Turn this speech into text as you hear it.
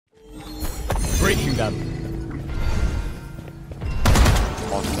Breaking them.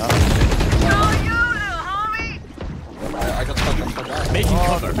 Oh, no. I got stuck. Making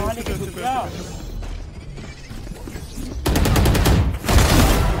cover.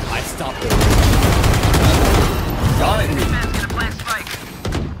 I stopped it. Got it.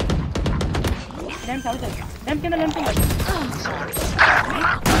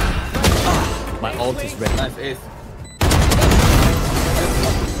 My ult is ready. Nice ace.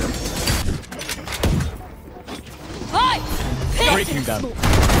 Breaking them.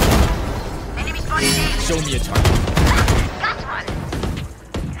 Show me a target.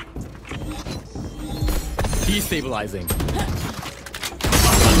 Destabilizing.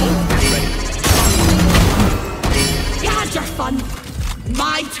 Ready. You had your fun.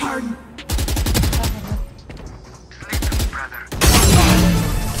 My turn.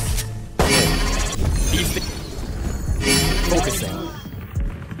 Focusing.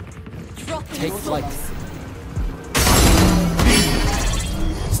 Take flight.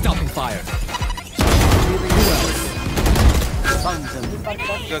 Stopping fire. Who else?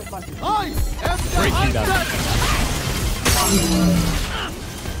 Breaking them.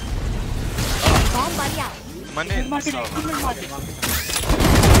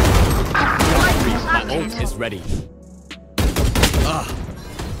 My ult is ready.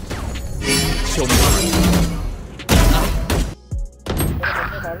 Show me.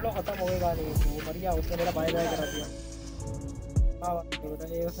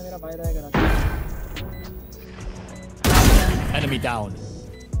 Enemy down.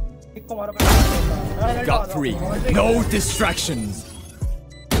 Got 3. No distractions.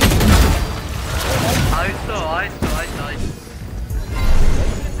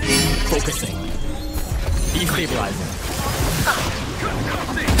 Focusing. Destabilizing.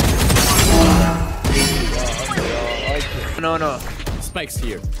 No. Spikes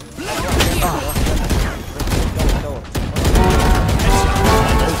here.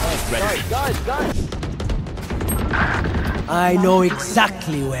 Ready. I know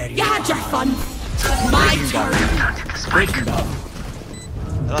exactly where you You had your fun. My turn. Breaking down.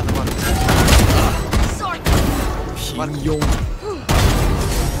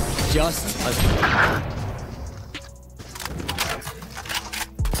 Just as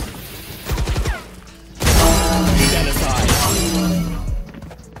stand aside.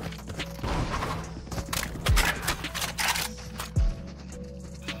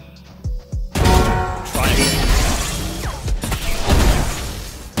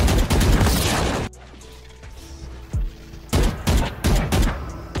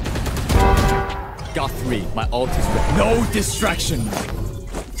 Got 3. My ult is ready. No distraction.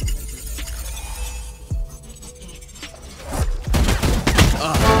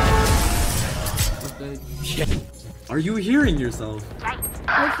 Are you hearing yourself?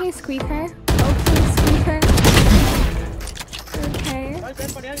 Okay, squeaker. Okay, squeaker. Okay.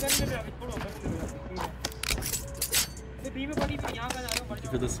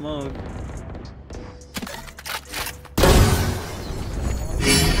 For the smoke.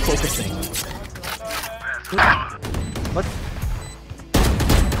 Focusing. What?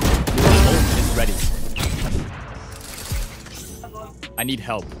 Ult is ready. I need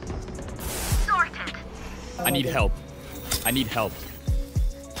help. I need help. I need help.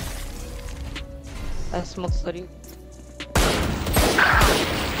 I smoke sorry.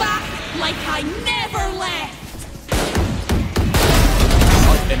 Back like I never left.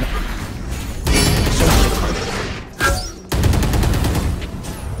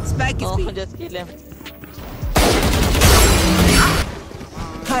 Spike is Oh, being just kill him.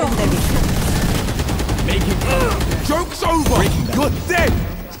 time damage. Making Joke's over! You're dead!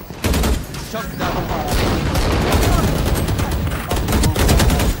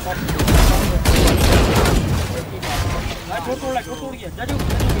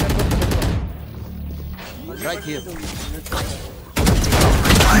 Right here.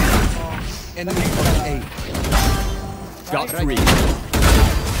 Enemy on A. Got 3.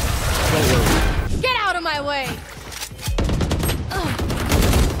 Get out of my way!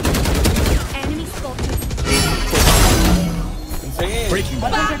 Enemy spotted. Breaking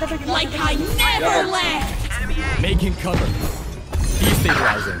them. Back like I never left. Making cover.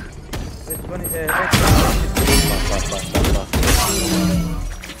 Destabilizing.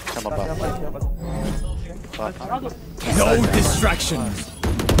 No distractions.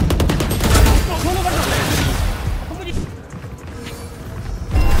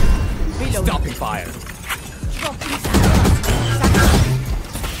 Stopping fire.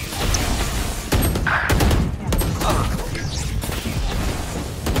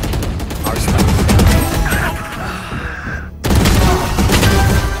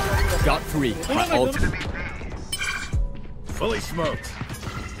 Got three. My ult. Fully smoked.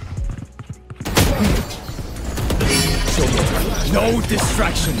 Show me. No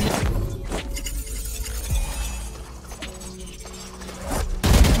distractions.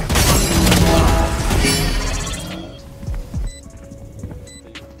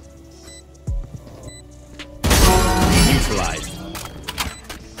 Neutralized.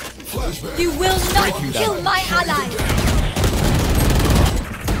 You will not kill my ally.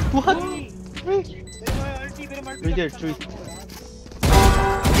 What? Right there, tree.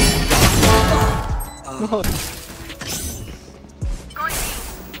 No.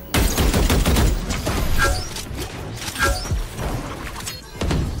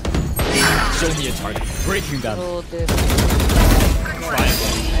 Show me a target. Breaking them. Oh, this. Triangle.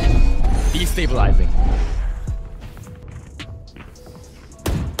 Destabilizing.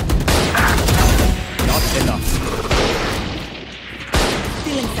 Not enough.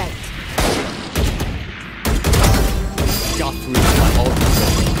 Feeling sight. Got through my ult.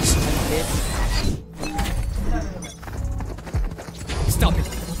 Stop it.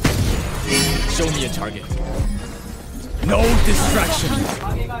 Show me a target. No distraction.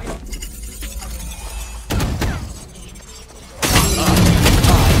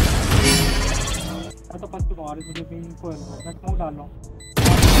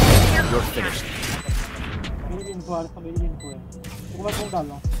 You're finished.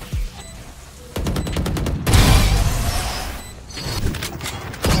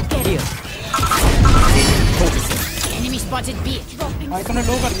 Focusing. Enemy spotted B.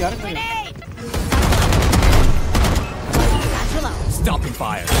 Stopping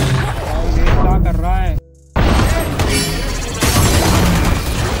fire.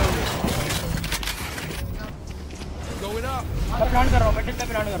 Going up.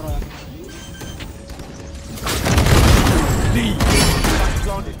 Lead.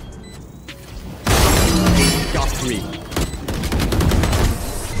 Got three.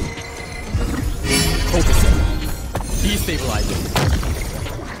 Focusing. Destabilizing.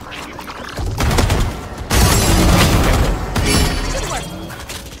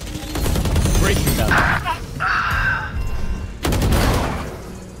 Breaking them.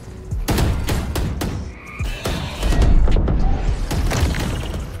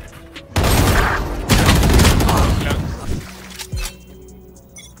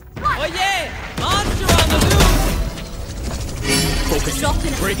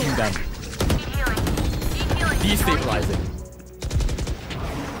 Focusing. Breaking them. Destabilizing.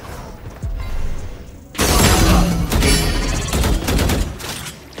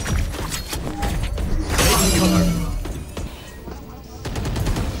 Taking cover.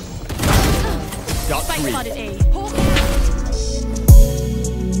 Got three.